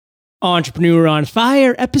Entrepreneur on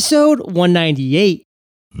Fire, episode 198.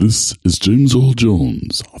 This is James Earl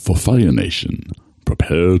Jones for Fire Nation.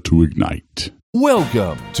 Prepare to ignite.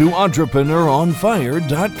 Welcome to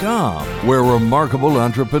EntrepreneurOnFire.com, where remarkable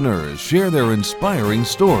entrepreneurs share their inspiring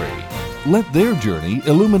story. Let their journey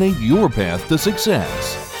illuminate your path to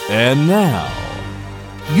success. And now,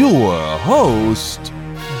 your host,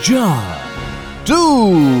 John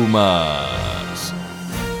Dumas.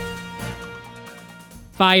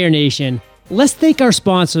 Fire Nation, let's thank our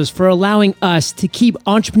sponsors for allowing us to keep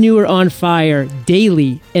Entrepreneur on Fire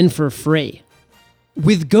daily and for free.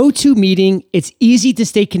 With GoToMeeting, it's easy to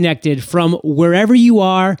stay connected from wherever you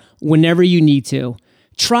are, whenever you need to.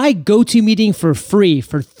 Try GoToMeeting for free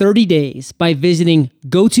for 30 days by visiting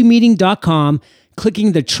GoToMeeting.com,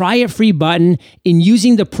 clicking the Try It Free button, and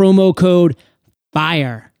using the promo code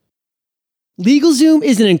FIRE. LegalZoom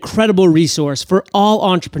is an incredible resource for all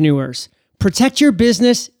entrepreneurs. Protect your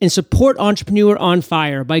business and support Entrepreneur on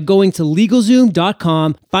Fire by going to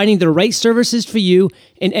LegalZoom.com, finding the right services for you,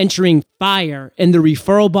 and entering FIRE in the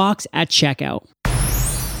referral box at checkout.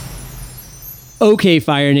 Okay,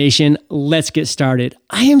 Fire Nation, let's get started.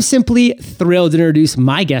 I am simply thrilled to introduce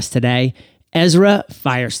my guest today, Ezra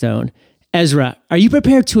Firestone. Ezra, are you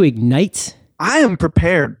prepared to ignite? I am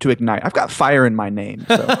prepared to ignite. I've got fire in my name.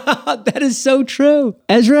 So. That is so true.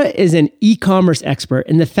 Ezra is an e-commerce expert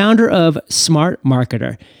and the founder of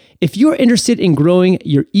SmartMarketer. If you're interested in growing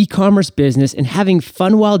your e-commerce business and having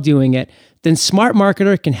fun while doing it, then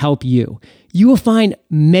SmartMarketer can help you. You will find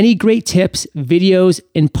many great tips, videos,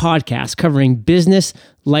 and podcasts covering business,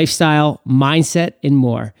 lifestyle, mindset, and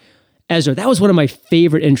more. Ezra, that was one of my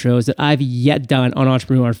favorite intros that I've yet done on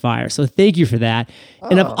Entrepreneur on Fire. So thank you for that.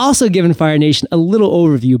 And I've also given Fire Nation a little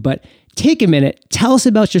overview, but take a minute, tell us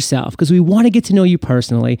about yourself because we want to get to know you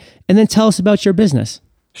personally, and then tell us about your business.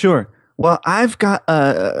 Sure. Well, I've got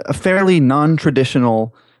a fairly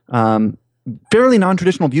non-traditional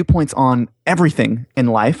viewpoints on everything in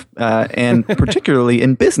life, and particularly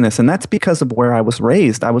in business. And that's because of where I was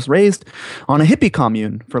raised. I was raised on a hippie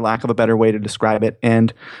commune, for lack of a better way to describe it.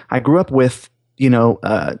 And I grew up with,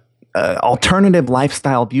 alternative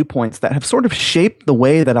lifestyle viewpoints that have sort of shaped the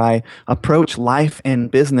way that I approach life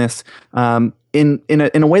and business in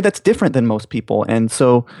a way that's different than most people. And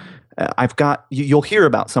so I've got, you'll hear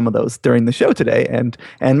about some of those during the show today. And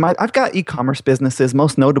I've got e-commerce businesses,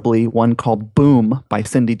 most notably one called Boom by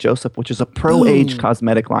Cindy Joseph, which is a pro-age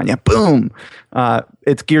cosmetic line. Yeah, Boom.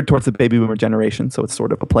 It's geared towards the baby boomer generation, so it's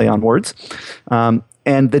sort of a play on words. And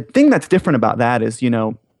the thing that's different about that is,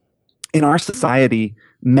 in our society,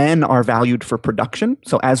 men are valued for production.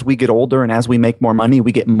 So as we get older and as we make more money,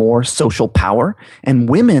 we get more social power. And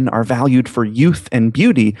women are valued for youth and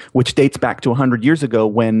beauty, which dates back to 100 years ago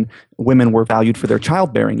when women were valued for their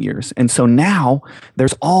childbearing years. And so now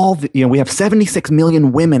there's we have 76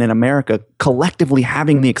 million women in America collectively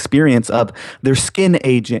having the experience of their skin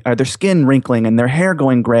aging, or their skin wrinkling and their hair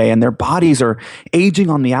going gray, and their bodies are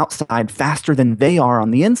aging on the outside faster than they are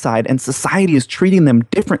on the inside. And society is treating them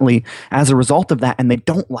differently as a result of that, and they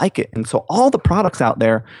don't like it. And so all the products out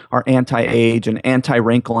there are anti-age and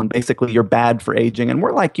anti-wrinkle, and basically you're bad for aging. And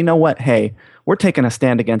we're like, you know what? Hey, we're taking a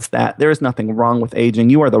stand against that. There is nothing wrong with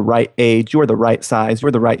aging. You are the right age. You are the right size.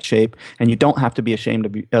 You're the right shape, and you don't have to be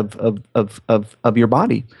ashamed of your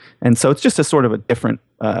body. And so it's just a sort of a different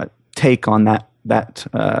take on that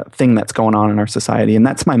thing that's going on in our society. And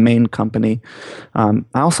that's my main company. I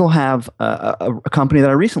also have a company that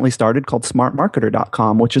I recently started called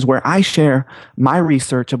SmartMarketer.com, which is where I share my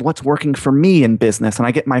research of what's working for me in business. And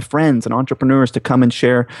I get my friends and entrepreneurs to come and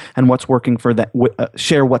share what's working for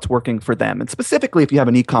them. And specifically, if you have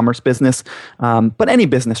an e-commerce business, but any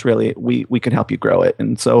business really, we can help you grow it.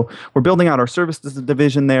 And so we're building out our services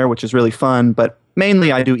division there, which is really fun. But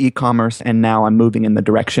mainly I do e-commerce, and now I'm moving in the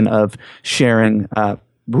direction of sharing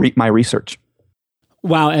my research.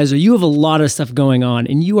 Wow, Ezra, you have a lot of stuff going on,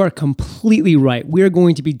 and you are completely right. We're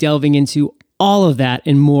going to be delving into all of that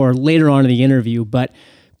and more later on in the interview. But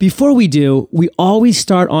before we do, we always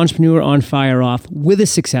start Entrepreneur on Fire off with a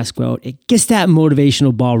success quote. It gets that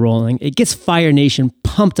motivational ball rolling. It gets Fire Nation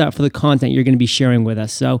pumped up for the content you're going to be sharing with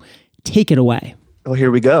us. So take it away. Well,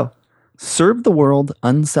 here we go. Serve the world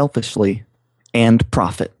unselfishly and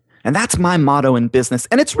profit. And that's my motto in business.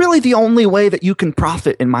 And it's really the only way that you can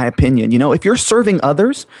profit, in my opinion. If you're serving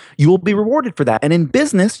others, you will be rewarded for that. And in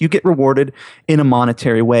business, you get rewarded in a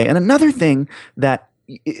monetary way. And another thing that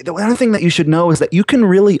you should know is that you can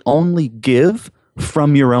really only give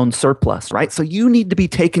from your own surplus, right? So you need to be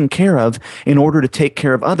taken care of in order to take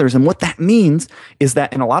care of others. And what that means is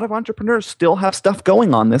that, and a lot of entrepreneurs still have stuff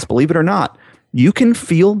going on this, believe it or not, you can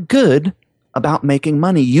feel good about making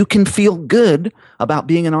money. You can feel good about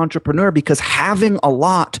being an entrepreneur because having a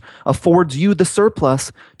lot affords you the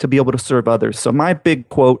surplus to be able to serve others. So my big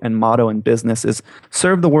quote and motto in business is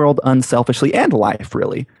serve the world unselfishly, and life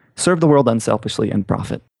really. Serve the world unselfishly and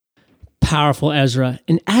profit. Powerful, Ezra.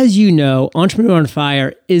 And as you know, Entrepreneur on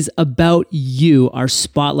Fire is about you, our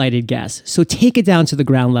spotlighted guest. So take it down to the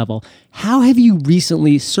ground level. How have you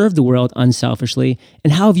recently served the world unselfishly,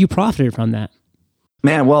 and how have you profited from that?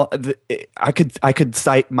 Man, well, I could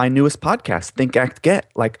cite my newest podcast, Think, Act, Get.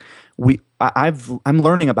 Like I'm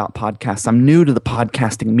learning about podcasts. I'm new to the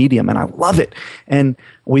podcasting medium, and I love it. And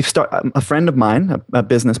a friend of mine, a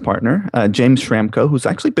business partner, James Schramko, who's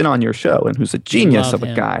actually been on your show and who's a genius of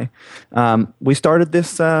a guy. We started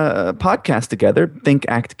this podcast together, Think,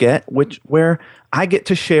 Act, Get, where I get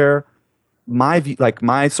to share my view, like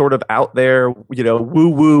my sort of out there, woo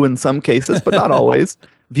woo in some cases, but not always,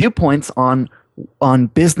 viewpoints on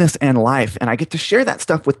business and life. And I get to share that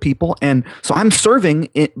stuff with people. And so I'm serving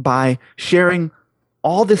it by sharing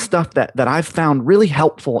all this stuff that I've found really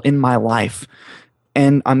helpful in my life.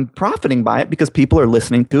 And I'm profiting by it because people are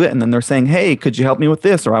listening to it. And then they're saying, hey, could you help me with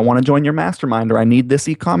this? Or I want to join your mastermind, or I need this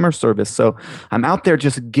e-commerce service. So I'm out there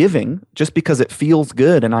just giving just because it feels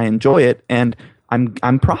good and I enjoy it. And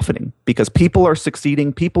I'm profiting because people are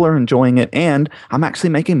succeeding, people are enjoying it, and I'm actually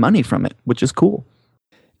making money from it, which is cool.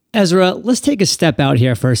 Ezra, let's take a step out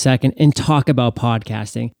here for a second and talk about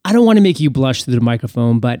podcasting. I don't want to make you blush through the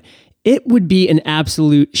microphone, but it would be an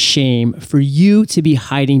absolute shame for you to be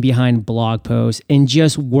hiding behind blog posts and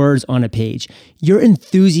just words on a page. Your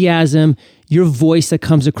enthusiasm, your voice that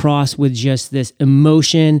comes across with just this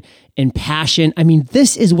emotion and passion. I mean,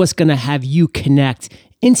 this is what's going to have you connect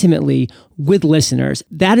intimately with listeners.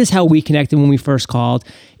 That is how we connected when we first called.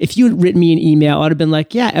 If you had written me an email, I'd have been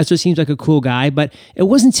like, yeah, Ezra seems like a cool guy, but it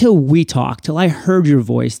wasn't until we talked, till I heard your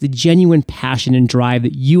voice, the genuine passion and drive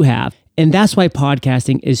that you have. And that's why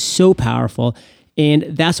podcasting is so powerful. And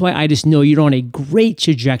that's why I just know you're on a great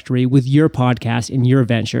trajectory with your podcast and your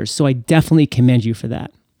ventures. So I definitely commend you for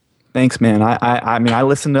that. Thanks, man. I mean, I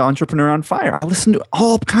listen to Entrepreneur on Fire. I listen to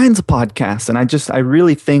all kinds of podcasts, and I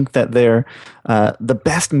really think that they're the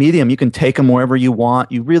best medium. You can take them wherever you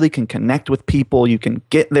want. You really can connect with people. You can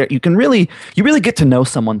get there. You really get to know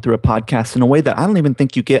someone through a podcast in a way that I don't even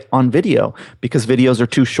think you get on video, because videos are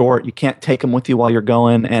too short. You can't take them with you while you're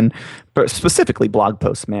going. But specifically blog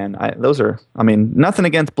posts, man. Nothing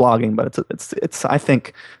against blogging, but it's I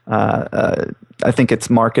think it's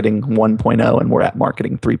marketing 1.0 and we're at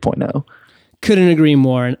marketing 3.0. Couldn't agree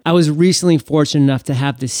more. And I was recently fortunate enough to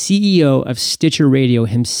have the CEO of Stitcher Radio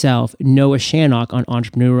himself, Noah Shannock, on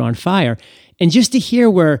Entrepreneur on Fire. And just to hear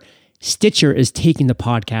where Stitcher is taking the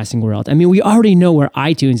podcasting world. I mean, we already know where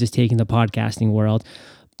iTunes is taking the podcasting world,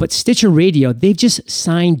 but Stitcher Radio, they've just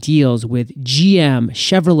signed deals with GM,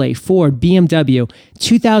 Chevrolet, Ford, BMW.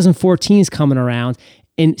 2014 is coming around,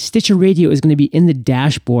 and Stitcher Radio is going to be in the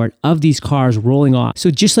dashboard of these cars rolling off. So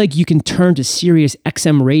just like you can turn to Sirius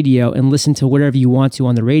XM Radio and listen to whatever you want to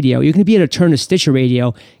on the radio, you're going to be able to turn to Stitcher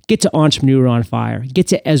Radio, get to Entrepreneur on Fire, get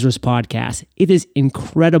to Ezra's podcast. It is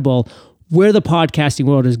incredible where the podcasting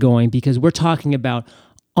world is going, because we're talking about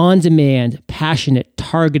on-demand, passionate,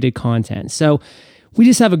 targeted content. So we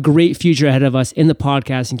just have a great future ahead of us in the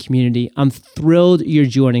podcasting community. I'm thrilled you're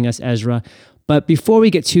joining us, Ezra. But before we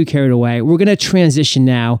get too carried away, we're going to transition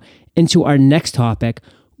now into our next topic,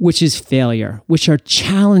 which is failure, which are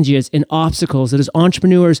challenges and obstacles that as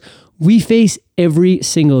entrepreneurs, we face every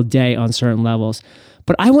single day on certain levels.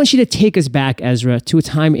 But I want you to take us back, Ezra, to a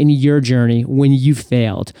time in your journey when you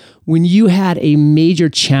failed, when you had a major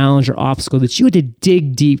challenge or obstacle that you had to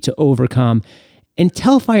dig deep to overcome. And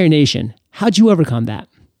tell Fire Nation, how'd you overcome that?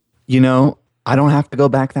 I don't have to go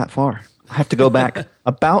back that far. I have to go back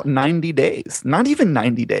about 90 days, not even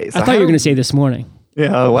 90 days. I thought you were going to say this morning.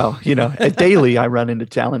 Yeah, well, daily I run into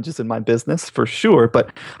challenges in my business for sure. But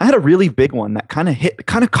I had a really big one that kind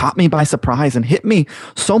of caught me by surprise and hit me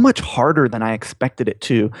so much harder than I expected it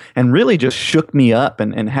to, and really just shook me up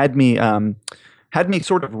and had me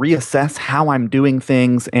sort of reassess how I'm doing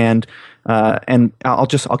things. And I'll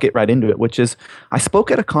get right into it, which is I spoke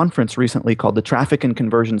at a conference recently called the Traffic and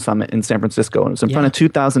Conversion Summit in San Francisco, and it was in front of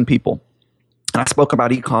 2,000 people. And I spoke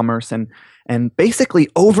about e-commerce, and basically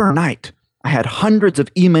overnight, I had hundreds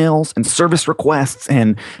of emails and service requests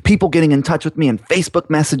and people getting in touch with me and Facebook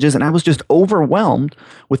messages, and I was just overwhelmed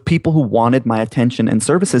with people who wanted my attention and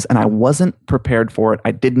services, and I wasn't prepared for it.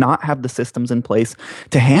 I did not have the systems in place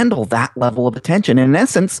to handle that level of attention. And in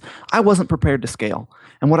essence, I wasn't prepared to scale.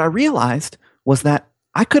 And what I realized was that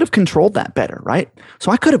I could have controlled that better, right?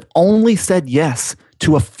 So I could have only said yes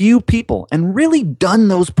to a few people and really done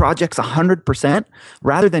those projects 100%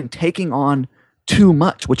 rather than taking on too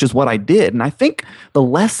much, which is what I did. And I think the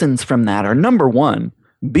lessons from that are, number one,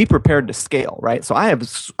 be prepared to scale, right? So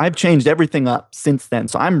I've changed everything up since then.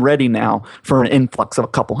 So I'm ready now for an influx of a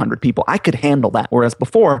couple hundred people. I could handle that. Whereas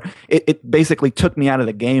before, it basically took me out of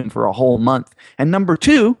the game for a whole month. And number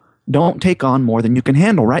two, don't take on more than you can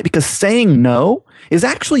handle, right? Because saying no is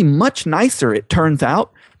actually much nicer, it turns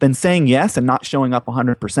out, than saying yes and not showing up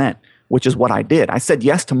 100%. Which is what I did. I said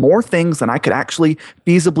yes to more things than I could actually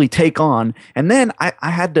feasibly take on. And then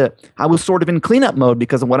I was sort of in cleanup mode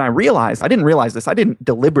because of what I realized. I didn't realize this. I didn't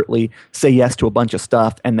deliberately say yes to a bunch of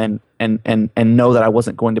stuff and then and know that I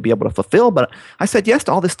wasn't going to be able to fulfill. But I said yes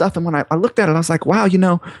to all this stuff. And when I looked at it, I was like, wow,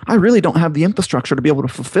 I really don't have the infrastructure to be able to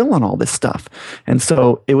fulfill on all this stuff. And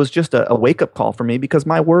so it was just a wake-up call for me because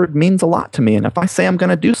my word means a lot to me. And if I say I'm going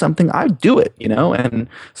to do something, I do it, And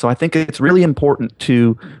so I think it's really important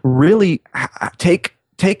to really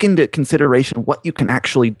take into consideration what you can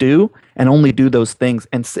actually do and only do those things.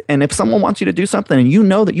 And if someone wants you to do something and you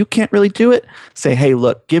know that you can't really do it, say, hey,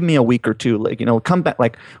 look, give me a week or two, come back,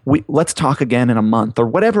 let's talk again in a month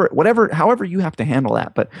or however you have to handle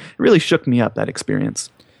that. But it really shook me up, that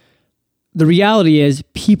experience. The reality is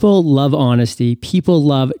people love honesty. People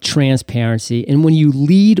love transparency. And when you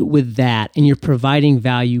lead with that and you're providing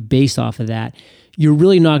value based off of that, you're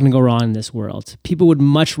really not going to go wrong in this world. People would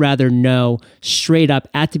much rather know straight up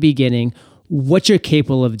at the beginning what you're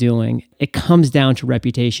capable of doing. It comes down to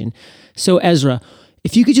reputation. So Ezra,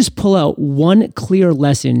 if you could just pull out one clear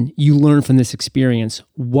lesson you learned from this experience,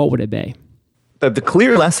 what would it be? The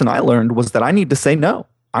clear lesson I learned was that I need to say no.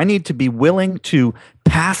 I need to be willing to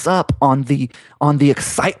pass up on the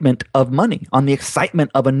excitement of money, on the excitement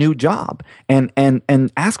of a new job, and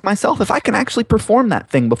ask myself if I can actually perform that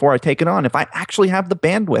thing before I take it on, if I actually have the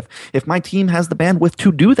bandwidth, if my team has the bandwidth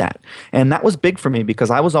to do that. And that was big for me because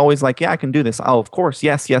I was always like, yeah, I can do this. Oh, of course,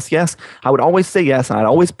 yes. I would always say yes, and I'd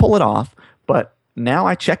always pull it off, but now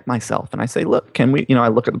I check myself and I say, look, can we, I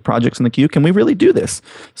look at the projects in the queue, can we really do this?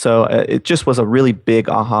 So it just was a really big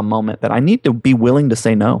aha moment that I need to be willing to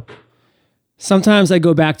say no. Sometimes I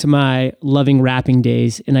go back to my loving rapping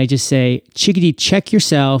days and I just say, chickadee, check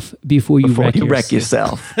yourself before you wreck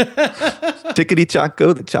yourself. Chickadee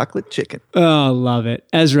Choco, the chocolate chicken. Oh, love it.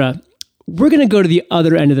 Ezra, we're going to go to the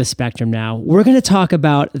other end of the spectrum now. We're going to talk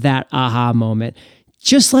about that aha moment.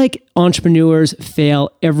 Just like entrepreneurs fail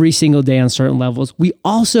every single day on certain levels, we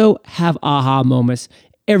also have aha moments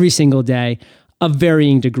every single day of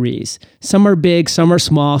varying degrees. Some are big, some are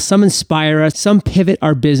small, some inspire us, some pivot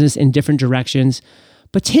our business in different directions.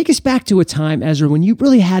 But take us back to a time, Ezra, when you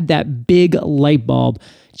really had that big light bulb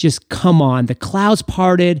just come on. The clouds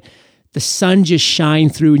parted, the sun just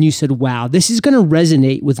shined through, and you said, wow, this is going to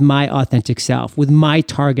resonate with my authentic self, with my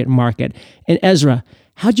target market. And Ezra,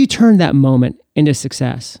 how'd you turn that moment into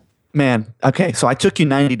success? Man, okay, so I took you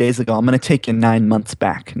 90 days ago. I'm going to take you 9 months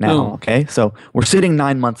back now, okay? So we're sitting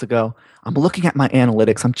 9 months ago. I'm looking at my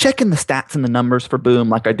analytics. I'm checking the stats and the numbers for Boom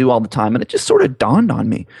like I do all the time. And it just sort of dawned on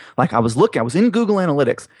me. Like I was in Google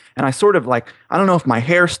Analytics and I sort of I don't know if my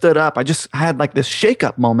hair stood up. I just had this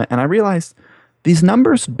shake-up moment and I realized these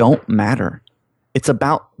numbers don't matter. It's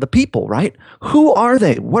about the people, right? Who are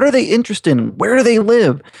they? What are they interested in? Where do they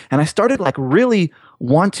live? And I started really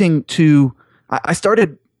wanting to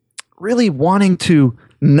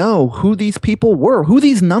know who these people were, who do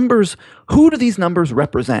these numbers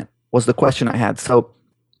represent was the question I had. So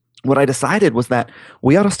what I decided was that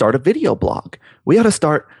we ought to start a video blog. We ought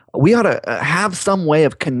to have some way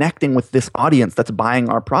of connecting with this audience that's buying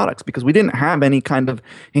our products because we didn't have any kind of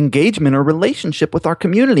engagement or relationship with our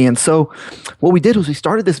community. And so what we did was we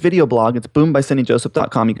started this video blog. It's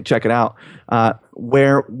boombycindyjoseph.com. You can check it out,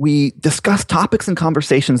 where we discuss topics and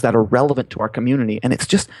conversations that are relevant to our community. And it's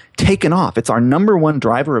just taken off. It's our number one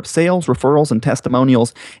driver of sales, referrals, and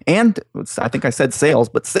testimonials. And I think I said sales,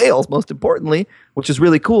 but sales most importantly, which is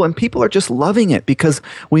really cool. And people are just loving it because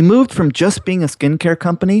we moved from just being a skincare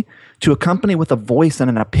company to a company with a voice and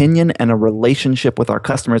an opinion and a relationship with our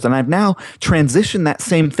customers. And I've now transitioned that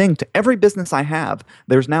same thing to every business I have.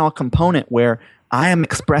 There's now a component where I am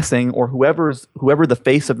expressing, or whoever the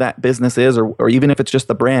face of that business is, or even if it's just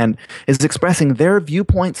the brand, is expressing their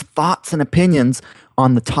viewpoints, thoughts, and opinions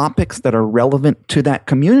on the topics that are relevant to that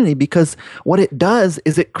community. Because what it does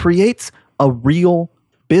is it creates a real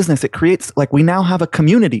business. It creates, we now have a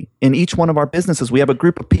community in each one of our businesses. We have a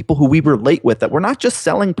group of people who we relate with that we're not just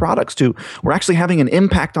selling products to. We're actually having an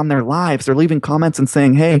impact on their lives. They're leaving comments and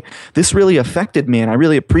saying, hey, this really affected me and I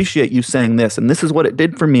really appreciate you saying this and this is what it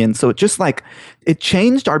did for me. And so it just it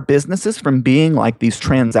changed our businesses from being these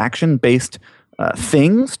transaction-based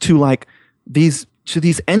things to like these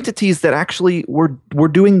entities that actually were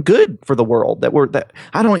doing good for the world. That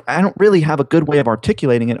I don't really have a good way of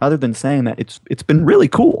articulating it other than saying that it's been really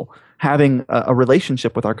cool having a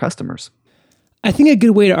relationship with our customers. I think a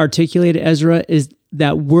good way to articulate it, Ezra, is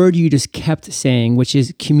that word you just kept saying, which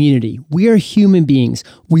is community. We are human beings.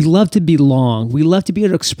 We love to belong. We love to be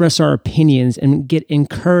able to express our opinions and get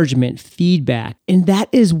encouragement, feedback. And that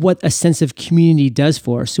is what a sense of community does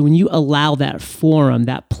for us. So when you allow that forum,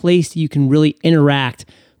 that place that you can really interact,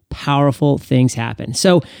 powerful things happen.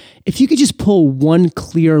 So if you could just pull one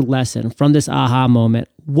clear lesson from this aha moment,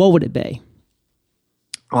 what would it be?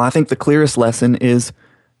 Well, I think the clearest lesson is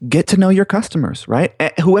get to know your customers, right?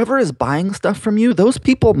 Whoever is buying stuff from you, those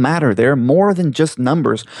people matter. They're more than just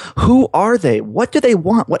numbers. Who are they? What do they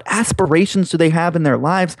want? What aspirations do they have in their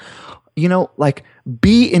lives? Like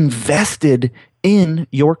be invested in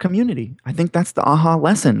your community. I think that's the aha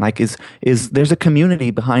lesson. Like is there's a community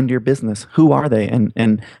behind your business. Who are they?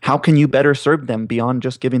 And how can you better serve them beyond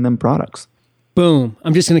just giving them products? Boom.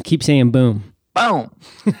 I'm just going to keep saying boom. Boom.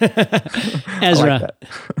 Ezra, like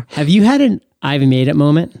have you had an I've made it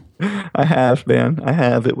moment? I have, man. I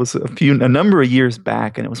have. It was a number of years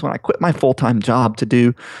back, and it was when I quit my full-time job to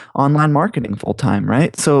do online marketing full-time,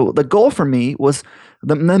 right? So the goal for me was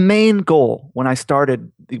the main goal when I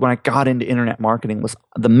got into internet marketing was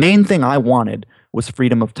the main thing I wanted was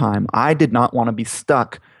freedom of time. I did not want to be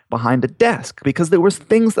stuck behind a desk because there was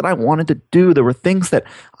things that I wanted to do. There were things that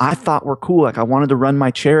I thought were cool. Like I wanted to run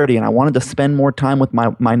my charity and I wanted to spend more time with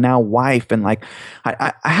my now wife. And like,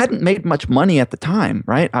 I hadn't made much money at the time,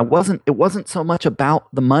 right? It wasn't so much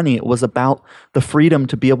about the money. It was about the freedom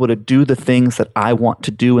to be able to do the things that I want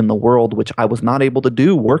to do in the world, which I was not able to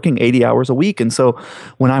do working 80 hours a week. And so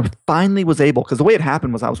when I finally was able, because the way it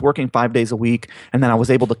happened was I was working 5 days a week and then I was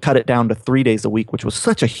able to cut it down to 3 days a week, which was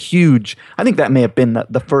such a huge, I think that may have been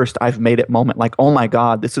the first I've made it moment. Like, oh my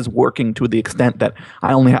God, this is working to the extent that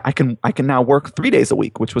I can now work 3 days a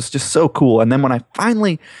week, which was just so cool. And then when I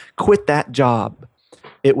finally quit that job,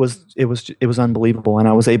 it was unbelievable. And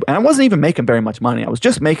I wasn't even making very much money. I was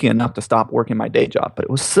just making enough to stop working my day job, but it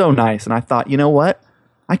was so nice. And I thought, you know what?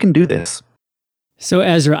 I can do this. So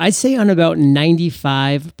Ezra, I'd say on about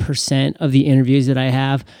 95% of the interviews that I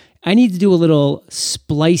have, I need to do a little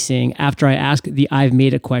splicing after I ask the I've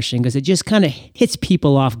made it question because it just kind of hits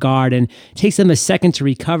people off guard and takes them a second to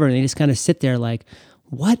recover. And they just kind of sit there like,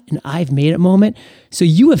 what an I've made it moment. So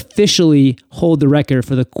you officially hold the record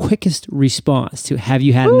for the quickest response to have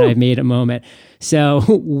you had an I've made it moment. So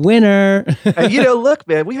winner. Look,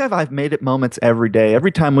 man, we have I've made it moments every day.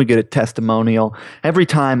 Every time we get a testimonial, every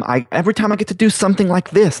time I get to do something like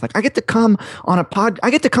this, like I get to come on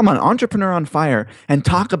Entrepreneur on Fire and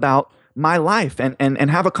talk about my life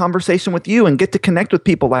and have a conversation with you and get to connect with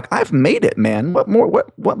people. Like I've made it, man. What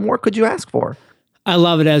more could you ask for? I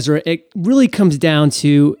love it, Ezra. It really comes down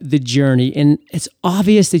to the journey, and it's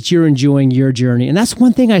obvious that you're enjoying your journey. And that's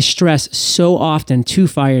one thing I stress so often to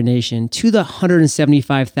Fire Nation, to the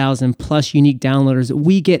 175,000 plus unique downloaders that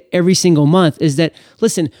we get every single month is that,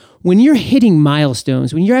 listen, when you're hitting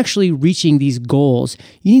milestones, when you're actually reaching these goals,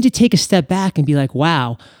 you need to take a step back and be like,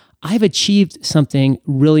 wow, I've achieved something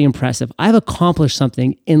really impressive. I've accomplished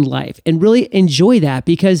something in life, and really enjoy that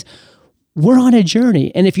because we're on a journey.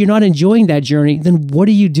 And if you're not enjoying that journey, then what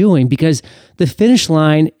are you doing? Because the finish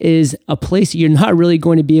line is a place that you're not really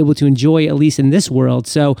going to be able to enjoy, at least in this world.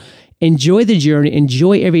 So enjoy the journey,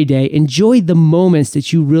 enjoy every day, enjoy the moments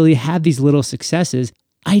that you really have these little successes.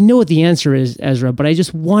 I know what the answer is, Ezra, but I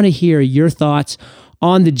just want to hear your thoughts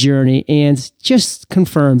on the journey and just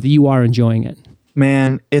confirm that you are enjoying it.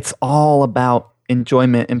 Man, it's all about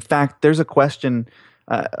enjoyment. In fact, there's a question,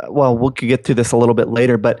 we'll get to this a little bit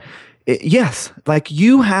later, but yes, like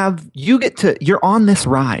you're on this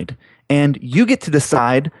ride and you get to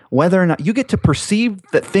decide whether or not you get to perceive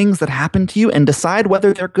the things that happen to you and decide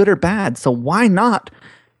whether they're good or bad. So why not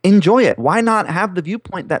enjoy it? Why not have the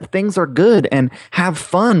viewpoint that things are good and have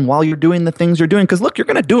fun while you're doing the things you're doing? Because look, you're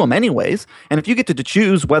going to do them anyways. And if you get to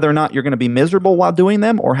choose whether or not you're going to be miserable while doing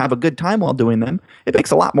them or have a good time while doing them, it makes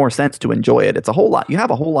a lot more sense to enjoy it. It's you have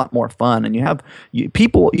a whole lot more fun, and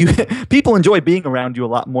people enjoy being around you a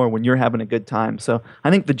lot more when you're having a good time. So I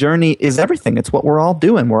think the journey is everything. It's what we're all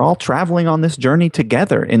doing. We're all traveling on this journey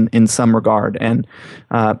together in some regard. And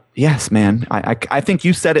yes, man, I think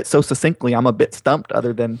you said it so succinctly. I'm a bit stumped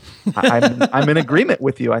other than I'm in agreement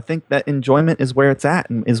with you. I think that enjoyment is where it's at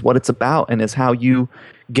and is what it's about and is how you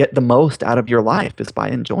get the most out of your life is by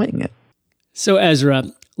enjoying it. So Ezra,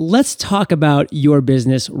 let's talk about your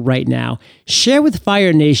business right now. Share with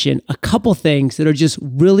Fire Nation a couple things that are just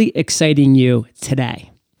really exciting you today.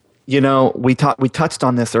 We touched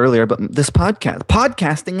on this earlier, but this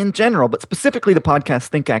podcasting in general, but specifically the podcast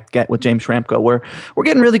Think Act Get with James Schramko, where we're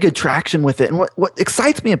getting really good traction with it. And what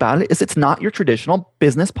excites me about it is it's not your traditional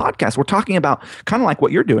business podcast. We're talking about kind of like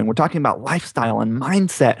what you're doing. We're talking about lifestyle and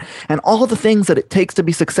mindset and all the things that it takes to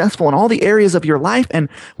be successful in all the areas of your life. And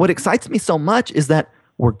what excites me so much is that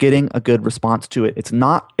we're getting a good response to it. It's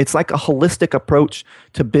like a holistic approach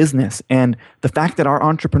to business. And the fact that our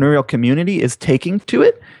entrepreneurial community is taking to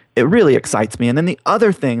it, it really excites me. And then the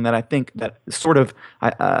other thing that I think that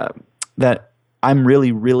that I'm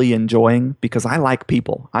really, really enjoying, because I like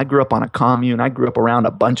people. I grew up on a commune. I grew up around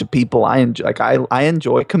a bunch of people. I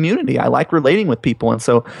enjoy community. I like relating with people. And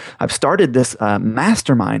so I've started this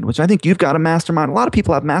mastermind, which I think you've got a mastermind. A lot of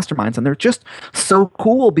people have masterminds, and they're just so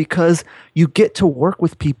cool because you get to work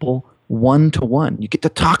with people one-to-one. You get to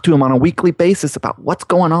talk to them on a weekly basis about what's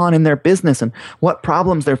going on in their business and what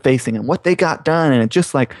problems they're facing and what they got done. And it's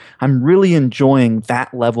just like, I'm really enjoying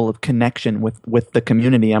that level of connection with the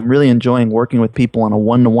community. I'm really enjoying working with people on a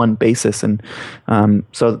one-to-one basis. And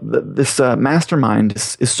so this mastermind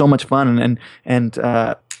is so much fun. And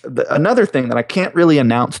another thing that I can't really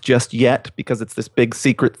announce just yet, because it's this big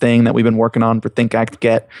secret thing that we've been working on for Think Act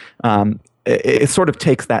Get, it sort of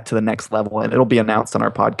takes that to the next level, and it'll be announced on our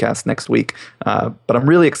podcast next week. But I'm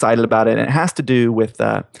really excited about it, and it has to do with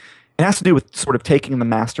sort of taking the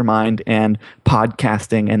mastermind and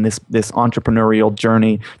podcasting and this entrepreneurial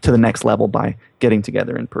journey to the next level by getting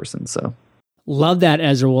together in person. So. Love that,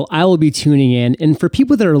 Ezra. Well, I will be tuning in. And for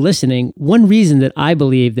people that are listening, one reason that I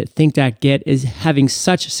believe that Think Act Get is having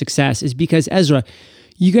such success is because, Ezra,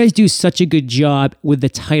 you guys do such a good job with the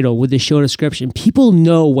title, with the show description. People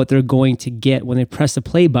know what they're going to get when they press the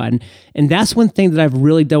play button. And that's one thing that I've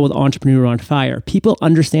really done with Entrepreneur on Fire. People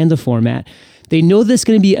understand the format. They know that it's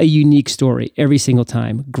going to be a unique story every single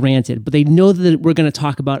time, granted, but they know that we're going to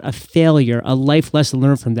talk about a failure, a life lesson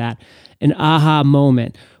learned from that, an aha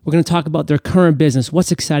moment. We're going to talk about their current business,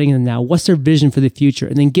 what's exciting them now, what's their vision for the future,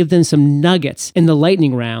 and then give them some nuggets in the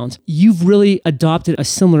lightning round. You've really adopted a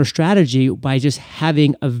similar strategy by just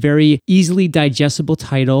having a very easily digestible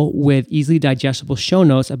title with easily digestible show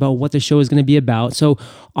notes about what the show is going to be about. So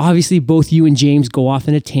obviously both you and James go off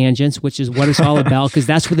into tangents, which is what it's all about, because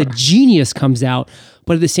that's where the genius comes out.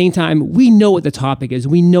 But at the same time, we know what the topic is.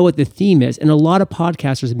 We know what the theme is. And a lot of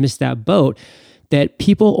podcasters miss that boat, that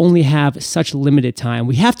people only have such limited time.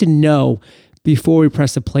 We have to know before we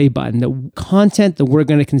press the play button that content that we're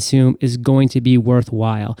going to consume is going to be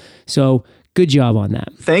worthwhile. So good job on that.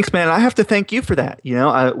 Thanks, man. I have to thank you for that.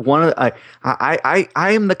 I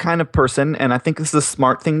am the kind of person, and I think this is a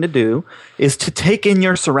smart thing to do, is to take in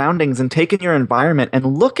your surroundings and take in your environment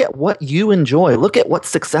and look at what you enjoy, look at what's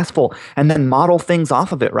successful, and then model things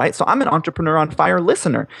off of it, right? So I'm an Entrepreneur on Fire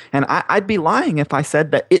listener, and I'd be lying if I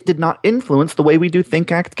said that it did not influence the way we do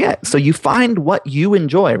Think Act Get. So you find what you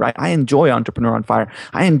enjoy, right? I enjoy Entrepreneur on Fire.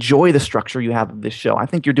 I enjoy the structure you have of this show. I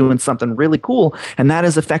think you're doing something really cool, and that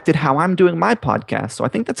has affected how I'm doing my podcast. So I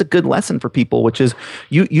think that's a good lesson for people, which is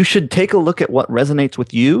you should take a look at what resonates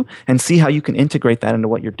with you and see how you can integrate that into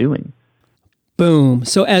what you're doing. Boom.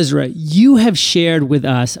 So Ezra, you have shared with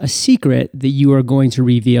us a secret that you are going to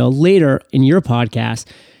reveal later in your podcast.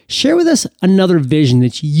 Share with us another vision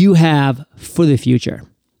that you have for the future.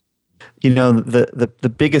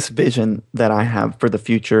 The biggest vision that I have for the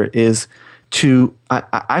future is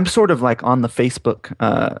I'm sort of like on the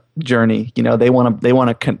Facebook journey. They want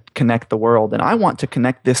to connect the world, and I want to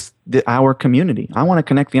connect our community. I want to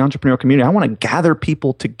connect the entrepreneurial community. I want to gather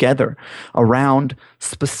people together around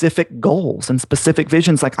specific goals and specific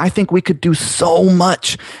visions. Like, I think we could do so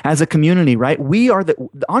much as a community, right? The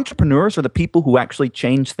entrepreneurs are the people who actually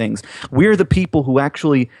change things. We're the people who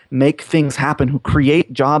actually make things happen, who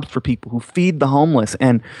create jobs for people, who feed the homeless.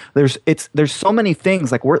 And there's so many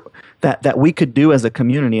things like that we could do as a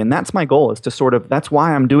community. And that's my goal, is to that's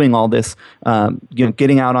why I'm doing all this,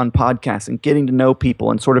 getting out on podcasts and getting to know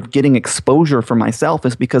people and sort of getting exposure for myself,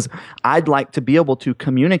 is because I'd like to be able to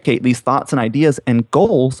communicate these thoughts and ideas and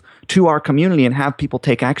goals to our community and have people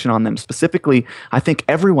take action on them. Specifically, I think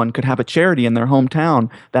everyone could have a charity in their hometown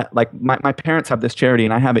that, like, my parents have this charity,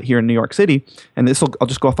 and I have it here in New York City. And I'll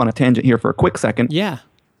just go off on a tangent here for a quick second. Yeah.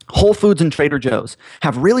 Whole Foods and Trader Joe's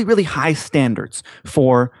have really, really high standards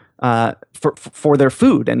for their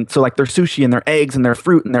food. And so, like, their sushi and their eggs and their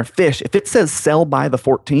fruit and their fish, if it says sell by the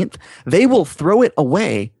 14th, they will throw it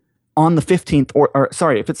away on the 15th, or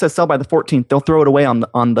sorry, if it says sell by the 14th, they'll throw it away on the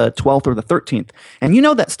 12th or the 13th. And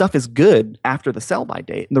that stuff is good after the sell by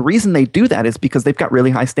date. And the reason they do that is because they've got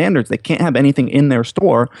really high standards. They can't have anything in their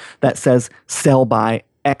store that says sell by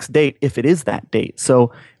X date if it is that date.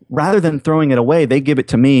 So rather than throwing it away, they give it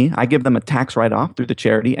to me. I give them a tax write-off through the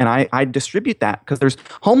charity, and I distribute that because there's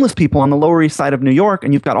homeless people on the Lower East Side of New York,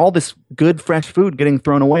 and you've got all this good, fresh food getting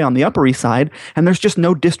thrown away on the Upper East Side, and there's just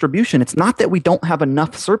no distribution. It's not that we don't have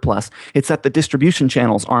enough surplus. It's that the distribution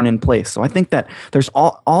channels aren't in place. So I think that there's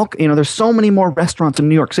there's so many more restaurants in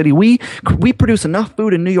New York City. We produce enough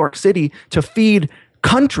food in New York City to feed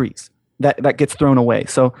countries that gets thrown away.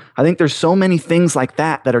 So I think there's so many things like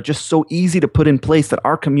that are just so easy to put in place that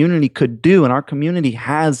our community could do, and our community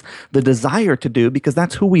has the desire to do, because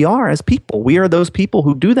that's who we are as people. We are those people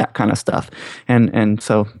who do that kind of stuff. And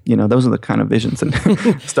so, those are the kind of visions and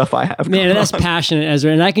stuff I have. Man, that's passionate,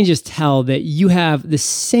 Ezra. And I can just tell that you have the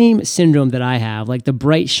same syndrome that I have, like the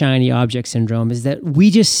bright, shiny object syndrome, is that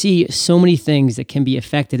we just see so many things that can be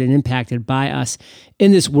affected and impacted by us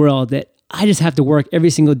in this world that I just have to work every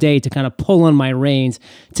single day to kind of pull on my reins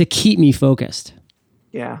to keep me focused.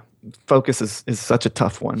 Yeah, focus is such a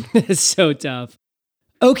tough one. It's so tough.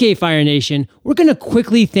 Okay, Fire Nation, we're going to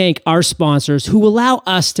quickly thank our sponsors who allow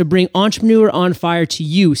us to bring Entrepreneur on Fire to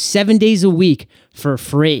you 7 days a week for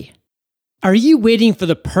free. Are you waiting for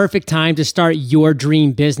the perfect time to start your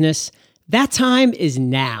dream business? That time is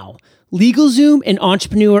now. LegalZoom and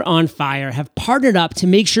Entrepreneur on Fire have partnered up to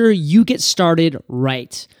make sure you get started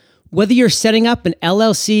right. Whether you're setting up an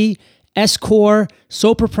LLC, S-Corp,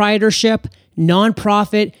 sole proprietorship,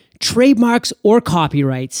 nonprofit, trademarks, or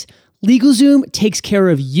copyrights, LegalZoom takes care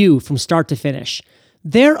of you from start to finish.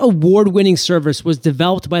 Their award-winning service was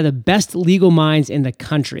developed by the best legal minds in the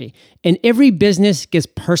country, and every business gets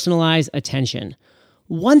personalized attention.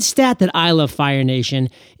 One stat that I love, Fire Nation,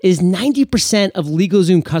 is 90% of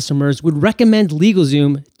LegalZoom customers would recommend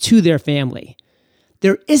LegalZoom to their family.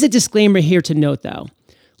 There is a disclaimer here to note, though.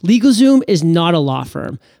 LegalZoom is not a law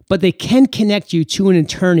firm, but they can connect you to an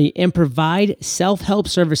attorney and provide self-help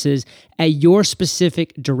services at your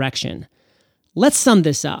specific direction. Let's sum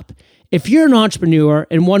this up. If you're an entrepreneur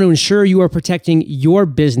and want to ensure you are protecting your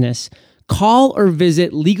business, call or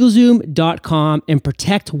visit LegalZoom.com and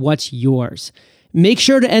protect what's yours. Make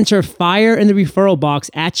sure to enter FIRE in the referral box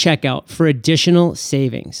at checkout for additional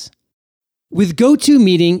savings. With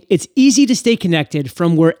GoToMeeting, it's easy to stay connected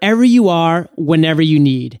from wherever you are, whenever you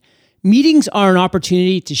need. Meetings are an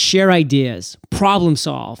opportunity to share ideas, problem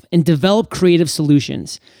solve, and develop creative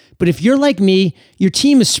solutions. But if you're like me, your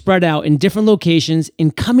team is spread out in different locations,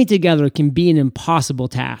 and coming together can be an impossible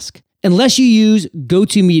task, unless you use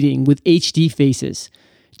GoToMeeting with HD Faces.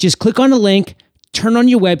 Just click on a link, turn on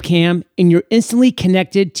your webcam, and you're instantly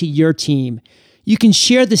connected to your team. You can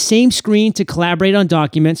share the same screen to collaborate on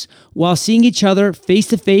documents while seeing each other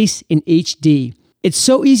face-to-face in HD. It's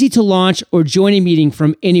so easy to launch or join a meeting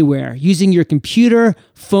from anywhere using your computer,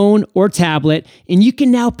 phone, or tablet, and you can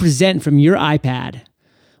now present from your iPad.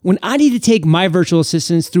 When I need to take my virtual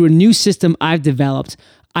assistants through a new system I've developed,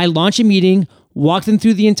 I launch a meeting, walk them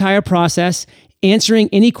through the entire process, answering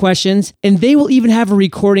any questions, and they will even have a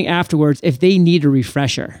recording afterwards if they need a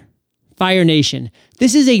refresher. Fire Nation,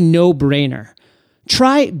 this is a no-brainer.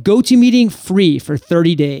 Try GoToMeeting free for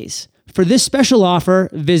 30 days. For this special offer,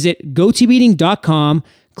 visit gotomeeting.com,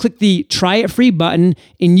 click the Try It Free button,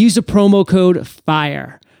 and use the promo code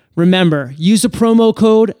FIRE. Remember, use the promo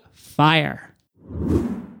code FIRE.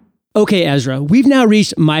 Okay, Ezra, we've now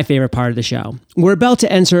reached my favorite part of the show. We're about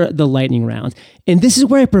to enter the lightning round, and this is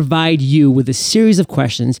where I provide you with a series of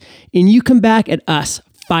questions, and you come back at us,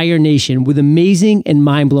 Fire Nation, with amazing and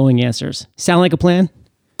mind-blowing answers. Sound like a plan?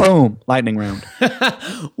 Boom, lightning round.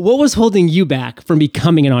 What was holding you back from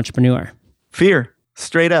becoming an entrepreneur? Fear,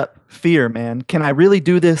 straight up fear, man. Can I really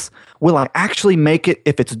do this? Will I actually make it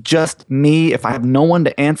if it's just me, if I have no one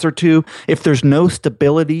to answer to, if there's no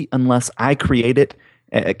stability unless I create it?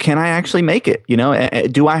 Can I actually make it?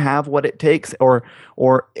 Do I have what it takes? Or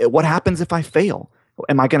what happens if I fail?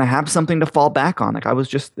 Am I going to have something to fall back on? I was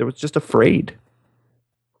just afraid.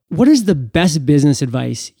 What is the best business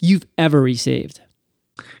advice you've ever received?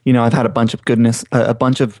 I've had a bunch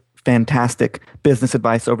of fantastic business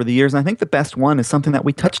advice over the years. And I think the best one is something that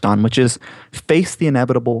we touched on, which is face the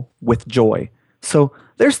inevitable with joy. So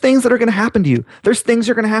there's things that are going to happen to you. There's things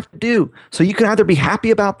you're going to have to do. So you can either be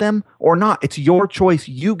happy about them or not. It's your choice.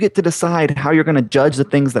 You get to decide how you're going to judge the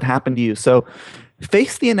things that happen to you. So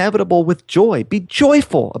face the inevitable with joy. Be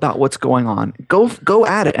joyful about what's going on. Go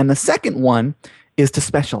at it. And the second one is to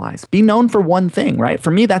specialize. Be known for one thing, right?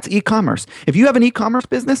 For me, that's e-commerce. If you have an e-commerce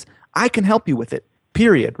business, I can help you with it,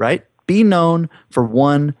 period, right? Be known for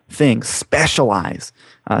one thing. Specialize.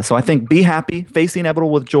 So I think be happy, face the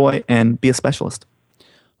inevitable with joy, and be a specialist.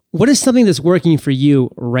 What is something that's working for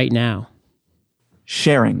you right now?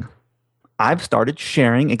 Sharing. I've started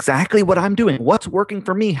sharing exactly what I'm doing, what's working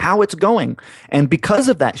for me, how it's going. And because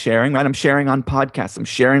of that sharing, right, I'm sharing on podcasts, I'm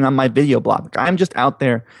sharing on my video blog. I'm just out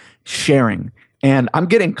there sharing. And I'm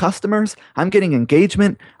getting customers, I'm getting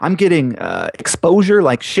engagement, I'm getting exposure.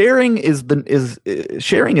 Like sharing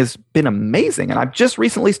sharing has been amazing. And I've just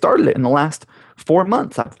recently started it in the last 4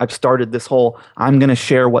 months. I've started this whole I'm going to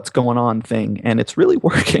share what's going on thing, and it's really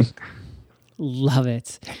working. Love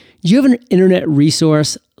it. Do you have an internet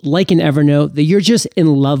resource like an Evernote that you're just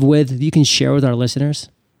in love with that you can share with our listeners?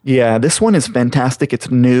 Yeah, this one is fantastic. It's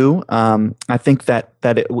new. I think that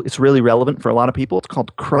it's really relevant for a lot of people. It's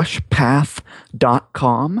called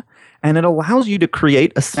crushpath.com, and it allows you to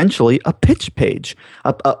create essentially a pitch page,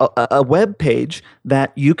 a web page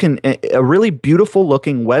that you can, a really beautiful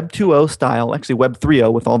looking Web 2.0 style, actually Web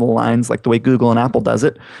 3.0 with all the lines like the way Google and Apple does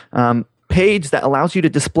it, page that allows you to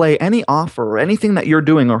display any offer or anything that you're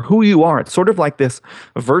doing or who you are. It's sort of like this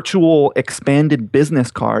virtual expanded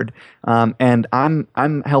business card. And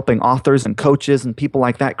I'm helping authors and coaches and people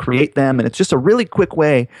like that create them. And it's just a really quick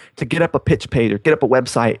way to get up a pitch page or get up a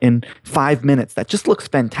website in 5 minutes that just looks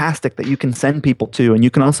fantastic that you can send people to. And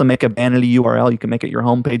you can also make a vanity URL. You can make it your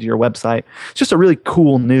homepage of your website. It's just a really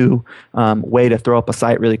cool new way to throw up a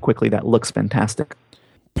site really quickly that looks fantastic.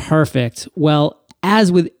 Perfect. Well,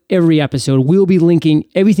 as with every episode, we'll be linking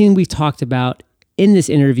everything we've talked about in this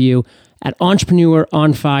interview at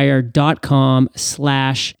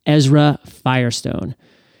entrepreneuronfire.com/Ezra Firestone.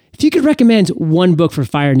 If you could recommend one book for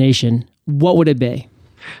Fire Nation, what would it be?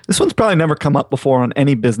 This one's probably never come up before on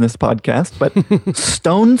any business podcast, but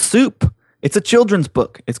Stone Soup. It's a children's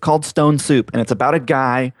book. It's called Stone Soup, and it's about a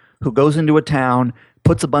guy who goes into a town,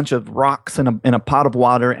 puts a bunch of rocks in a pot of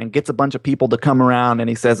water and gets a bunch of people to come around, and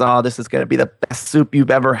he says, oh, this is going to be the best soup you've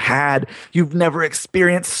ever had. You've never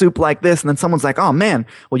experienced soup like this. And then someone's like, oh man,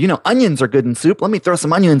 well, onions are good in soup. Let me throw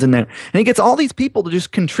some onions in there. And he gets all these people to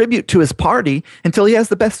just contribute to his party until he has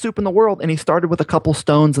the best soup in the world. And he started with a couple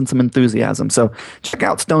stones and some enthusiasm. So check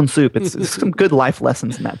out Stone Soup. It's some good life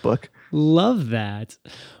lessons in that book. Love that.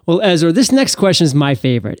 Well, Ezra, this next question is my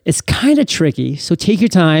favorite. It's kind of tricky, so take your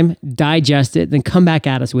time, digest it, then come back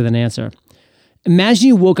at us with an answer. Imagine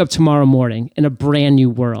you woke up tomorrow morning in a brand new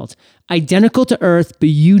world, identical to Earth, but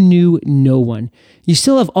you knew no one. You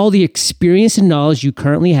still have all the experience and knowledge you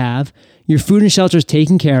currently have, your food and shelter is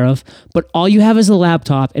taken care of, but all you have is a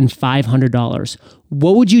laptop and $500.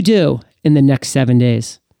 What would you do in the next 7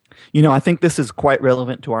 days? I think this is quite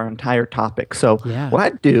relevant to our entire topic. So what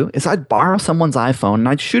I'd do is I'd borrow someone's iPhone and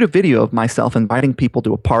I'd shoot a video of myself inviting people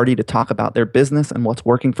to a party to talk about their business and what's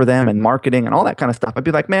working for them and marketing and all that kind of stuff. I'd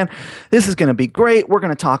be like, man, this is going to be great. We're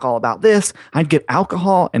going to talk all about this. I'd get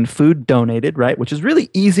alcohol and food donated, right? Which is really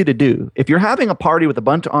easy to do. If you're having a party with a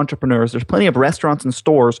bunch of entrepreneurs, there's plenty of restaurants and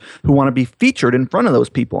stores who want to be featured in front of those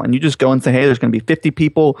people. And you just go and say, hey, there's going to be 50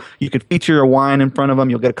 people. You could feature your wine in front of them.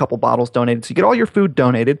 You'll get a couple bottles donated. So you get all your food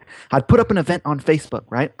donated. I'd put up an event on Facebook,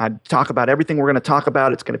 right? I'd talk about everything we're going to talk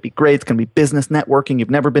about. It's going to be great. It's going to be business networking.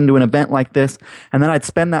 You've never been to an event like this. And then I'd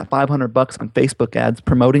spend that $500 on Facebook ads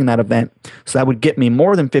promoting that event. So that would get me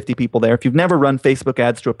more than 50 people there. If you've never run Facebook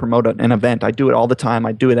ads to promote an event, I do it all the time.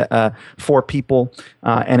 I do it for people,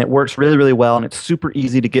 and it works really, really well. And it's super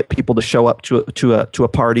easy to get people to show up to a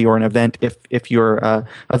party or an event if your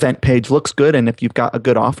event page looks good and if you've got a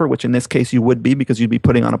good offer, which in this case you would be because you'd be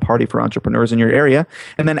putting on a party for entrepreneurs in your area.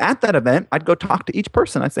 And then at that event, I'd go talk to each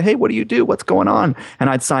person. I'd say, hey, what do you do? What's going on? And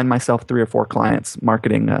I'd sign myself 3 or 4 clients,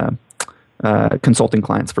 marketing consulting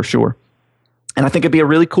clients for sure. And I think it'd be a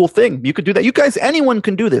really cool thing. You could do that. You guys, anyone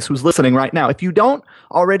can do this who's listening right now. If you don't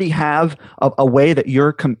already have a way that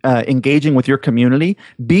you're engaging with your community,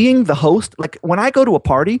 being the host, like when I go to a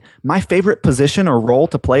party, my favorite position or role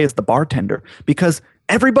to play is the bartender because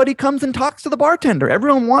everybody comes and talks to the bartender.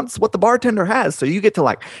 Everyone wants what the bartender has. So you get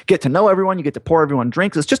to know everyone. You get to pour everyone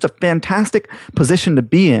drinks. It's just a fantastic position to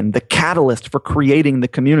be in. The catalyst for creating the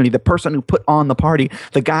community, the person who put on the party,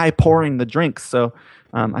 the guy pouring the drinks. So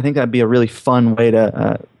I think that'd be a really fun way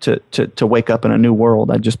to wake up in a new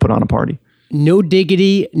world. I'd just put on a party. No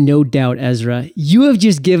diggity, no doubt, Ezra. You have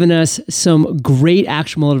just given us some great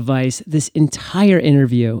actionable advice this entire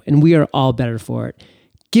interview, and we are all better for it.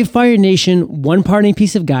 Give Fire Nation one parting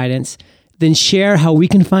piece of guidance, then share how we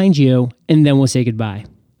can find you, and then we'll say goodbye.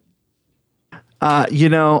 I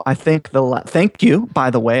think thank you, by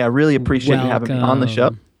the way. I really appreciate you having me on the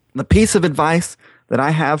show. The piece of advice that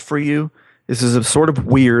I have for you, this is a sort of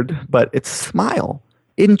weird, but it's smile.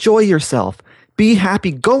 Enjoy yourself. Be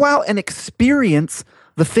happy. Go out and experience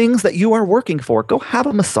the things that you are working for. Go have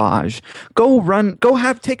a massage. Go run.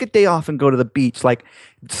 Take a day off and go to the beach.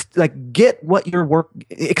 Get what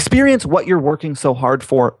experience what you're working so hard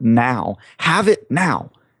for now. Have it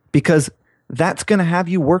now, because that's going to have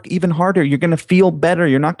you work even harder. You're going to feel better.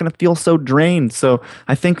 You're not going to feel so drained. So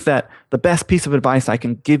I think that the best piece of advice I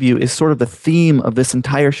can give you is sort of the theme of this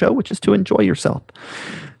entire show, which is to enjoy yourself.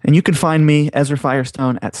 And you can find me, Ezra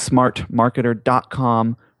Firestone, at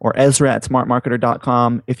SmartMarketer.com or Ezra at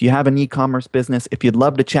SmartMarketer.com. If you have an e-commerce business, if you'd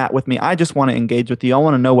love to chat with me, I just want to engage with you. I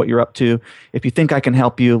want to know what you're up to. If you think I can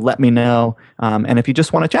help you, let me know. And if you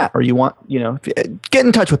just want to chat or you want, get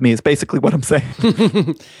in touch with me is basically what I'm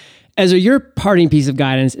saying. Ezra, your parting piece of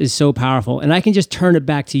guidance is so powerful, and I can just turn it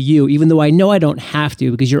back to you, even though I know I don't have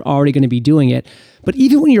to because you're already going to be doing it. But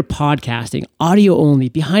even when you're podcasting, audio only,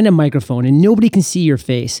 behind a microphone, and nobody can see your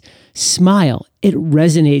face, smile. It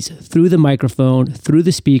resonates through the microphone, through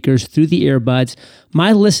the speakers, through the earbuds.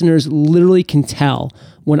 My listeners literally can tell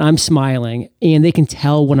when I'm smiling, and they can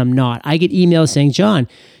tell when I'm not. I get emails saying, John,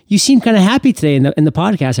 you seem kind of happy today in the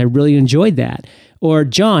podcast. I really enjoyed that. Or,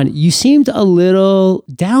 John, you seemed a little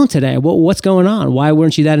down today. What's going on? Why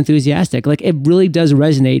weren't you that enthusiastic? It really does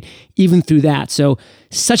resonate even through that. So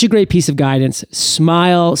such a great piece of guidance.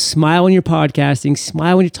 Smile when you're podcasting.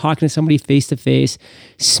 Smile when you're talking to somebody face to face.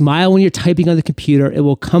 Smile when you're typing on the computer. It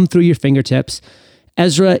will come through your fingertips.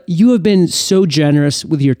 Ezra, you have been so generous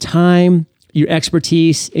with your time, your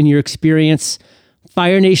expertise, and your experience.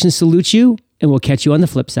 Fire Nation salutes you, and we'll catch you on the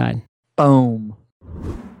flip side. Boom.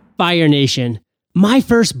 Fire Nation. My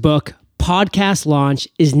first book, Podcast Launch,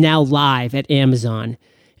 is now live at Amazon.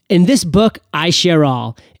 In this book, I share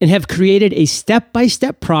all and have created a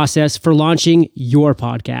step-by-step process for launching your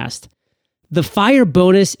podcast. The Fire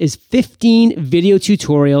bonus is 15 video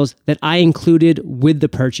tutorials that I included with the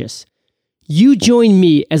purchase. You join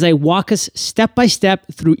me as I walk us step-by-step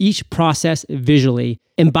through each process visually,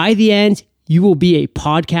 and by the end, you will be a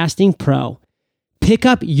podcasting pro. Pick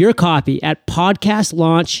up your copy at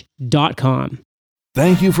podcastlaunch.com.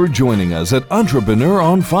 Thank you for joining us at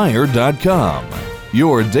EntrepreneuronFire.com,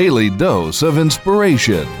 your daily dose of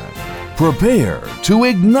inspiration. Prepare to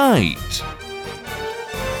ignite.